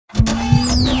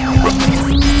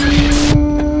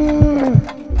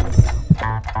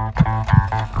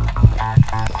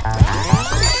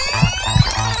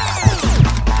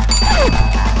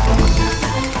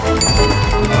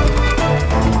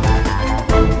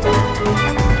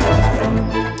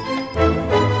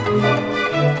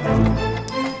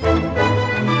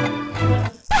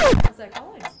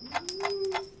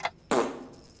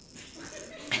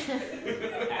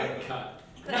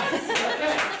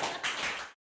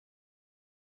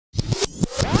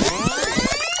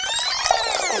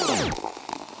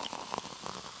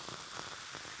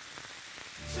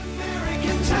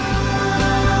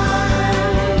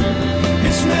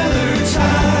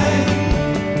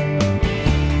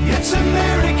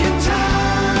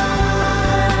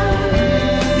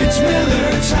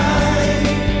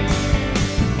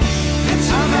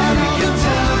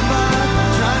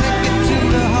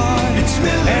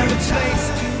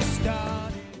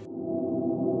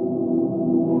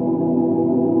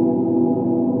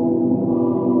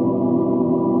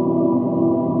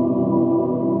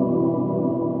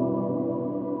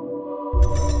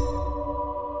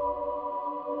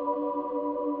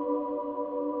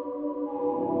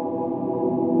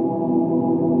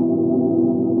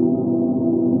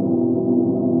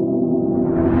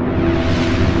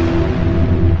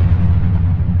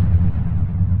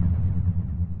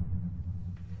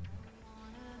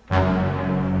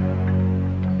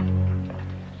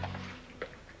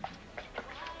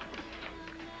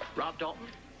Bob Dalton?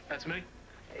 That's me.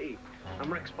 Hey,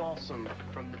 I'm Rex Balsam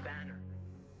from The Banner.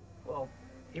 Well,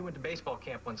 he went to baseball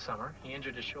camp one summer. He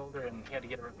injured his shoulder and he had to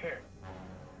get it repaired.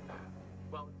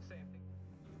 Well, same thing.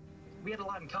 We had a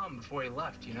lot in common before he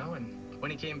left, you know, and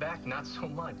when he came back, not so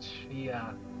much. He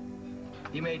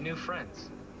made new friends.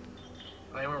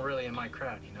 They weren't really in my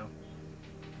crowd, you know.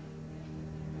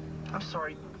 I'm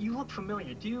sorry, you look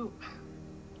familiar. Do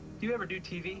you ever do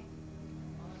TV?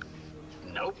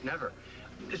 Nope, never.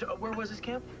 Where was this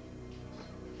camp?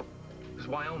 It was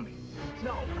Wyoming.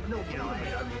 No,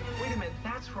 wait a minute,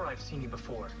 that's where I've seen you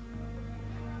before.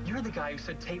 You're the guy who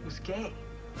said Tate was gay.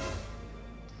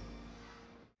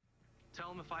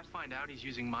 Tell him if I find out he's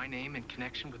using my name in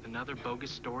connection with another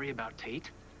bogus story about Tate,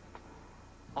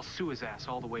 I'll sue his ass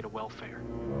all the way to welfare.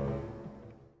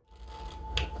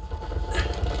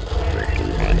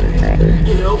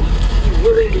 You know, you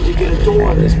really need to get a door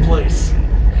on this place.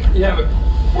 Yeah, but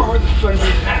where the fuck is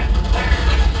it at?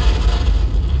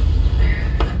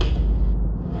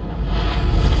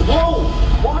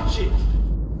 Whoa! Watch it!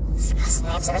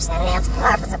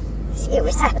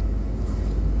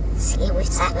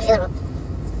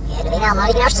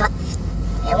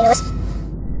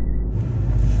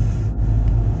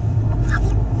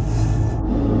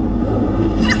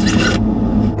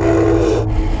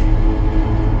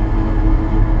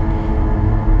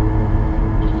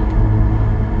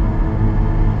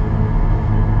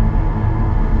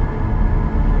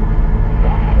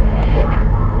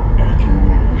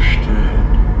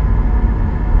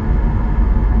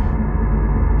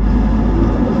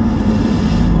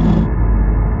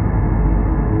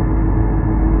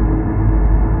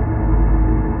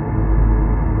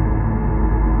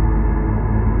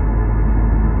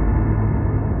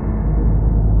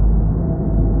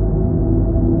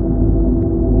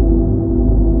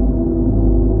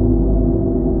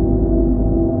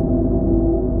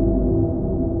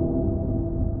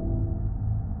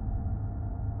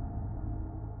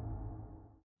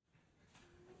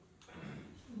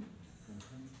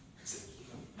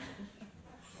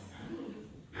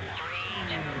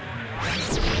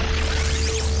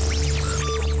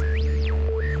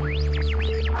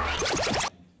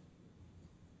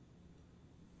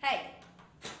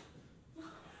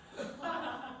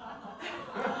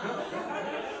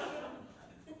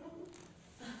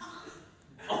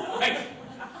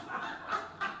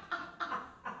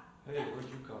 Hey, where'd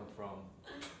you come from?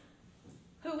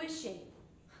 Who is she?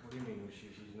 What do you mean, who's she?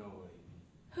 She's nobody.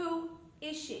 Who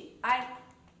is she? I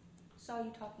saw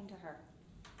you talking to her.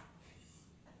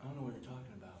 I don't know what you're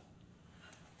talking about.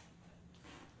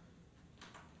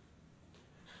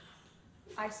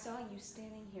 I saw you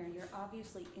standing here. You're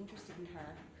obviously interested in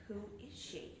her. Who is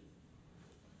she?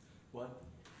 What?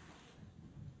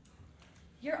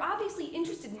 You're obviously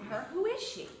interested in her. Who is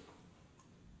she?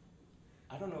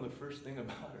 I don't know the first thing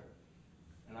about her,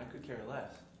 and I could care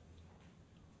less.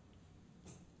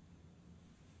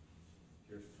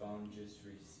 Your phone just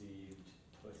received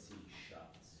pussy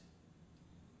shots.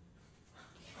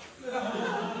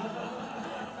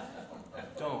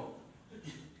 Don't.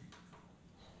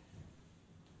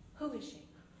 Who is she?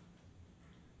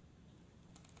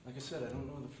 Like I said, I don't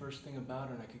know the first thing about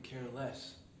her, and I could care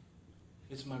less.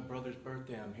 It's my brother's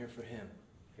birthday. I'm here for him.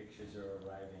 Pictures are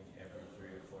arriving every 3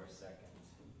 or 4 seconds.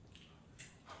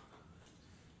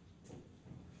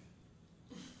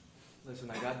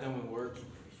 Listen, I got done with work,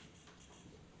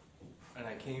 and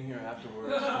I came here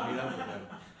afterwards to meet up with him.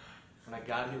 When I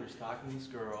got here, he was talking to this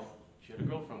girl. She had a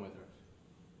girlfriend with her.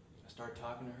 I started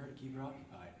talking to her to keep her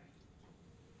occupied.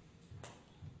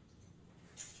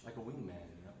 Like a wingman,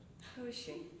 you know? Who is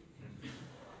she?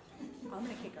 I'm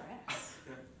gonna kick her ass.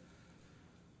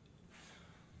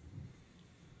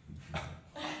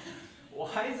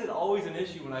 Why is it always an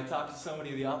issue when I talk to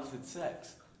somebody of the opposite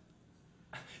sex?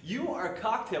 You are a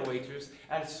cocktail waitress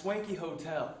at a swanky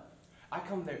hotel. I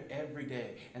come there every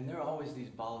day, and there are always these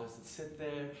ballers that sit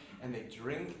there, and they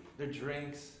drink their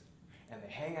drinks, and they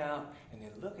hang out, and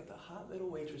they look at the hot little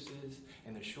waitresses,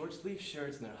 and their short-sleeve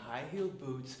shirts, and their high-heeled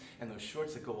boots, and those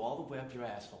shorts that go all the way up your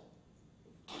asshole.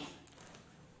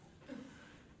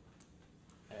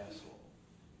 Asshole.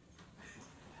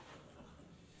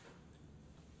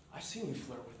 I've seen you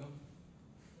flirt with them.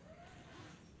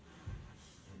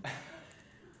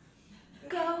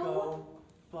 Go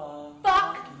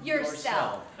fuck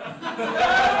yourself.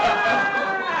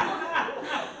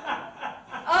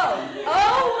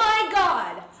 Oh my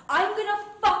God! I'm gonna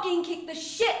fucking kick the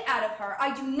shit out of her.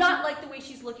 I do not like the way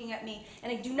she's looking at me,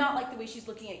 and I do not like the way she's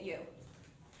looking at you.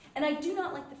 And I do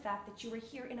not like the fact that you were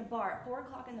here in a bar at 4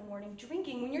 o'clock in the morning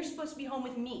drinking when you're supposed to be home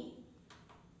with me.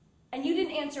 And you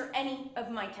didn't answer any of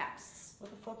my texts.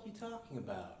 What the fuck are you talking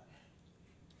about?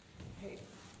 Hey,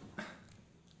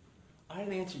 I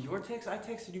didn't answer your text. I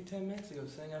texted you 10 minutes ago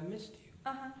saying I missed you.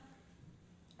 Uh-huh.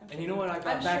 And you know what I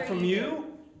got I'm back sure from you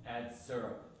you? Add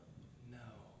syrup. No.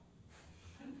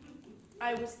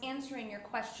 I was answering your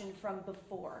question from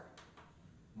before.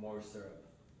 More syrup.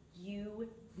 You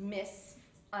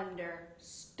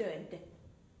misunderstood.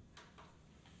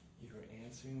 You were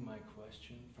answering my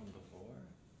question from before?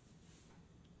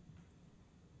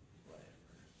 Whatever.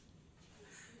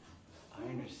 I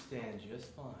understand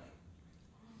just fine.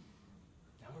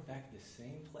 Now we're back at the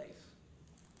same place.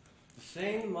 The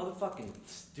same motherfucking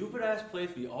stupid ass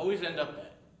place we always end up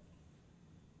at.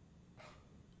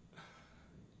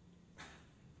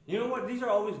 You know what? These are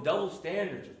always double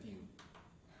standards with you.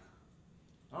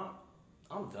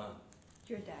 I'm done.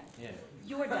 You're done. Yeah.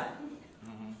 You're done.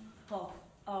 Mm-hmm.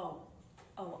 Oh,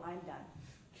 I'm done.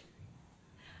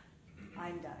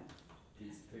 I'm done.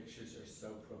 These pictures are so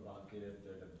provocative,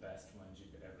 they're the best ones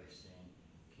you've ever seen.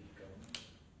 Keep going.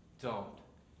 Don't.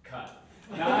 Cut.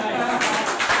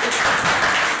 Nice!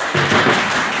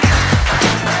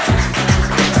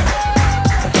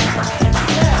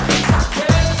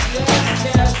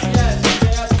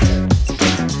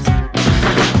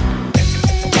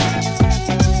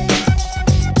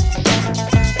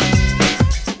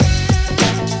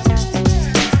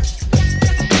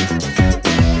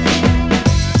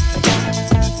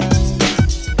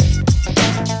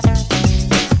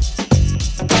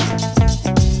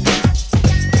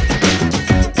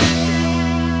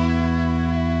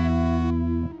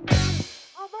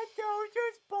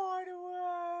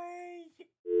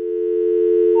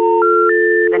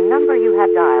 The number you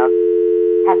have dialed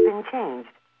has been changed.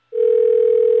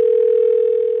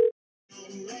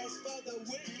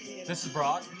 This is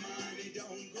Brock.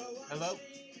 Hello?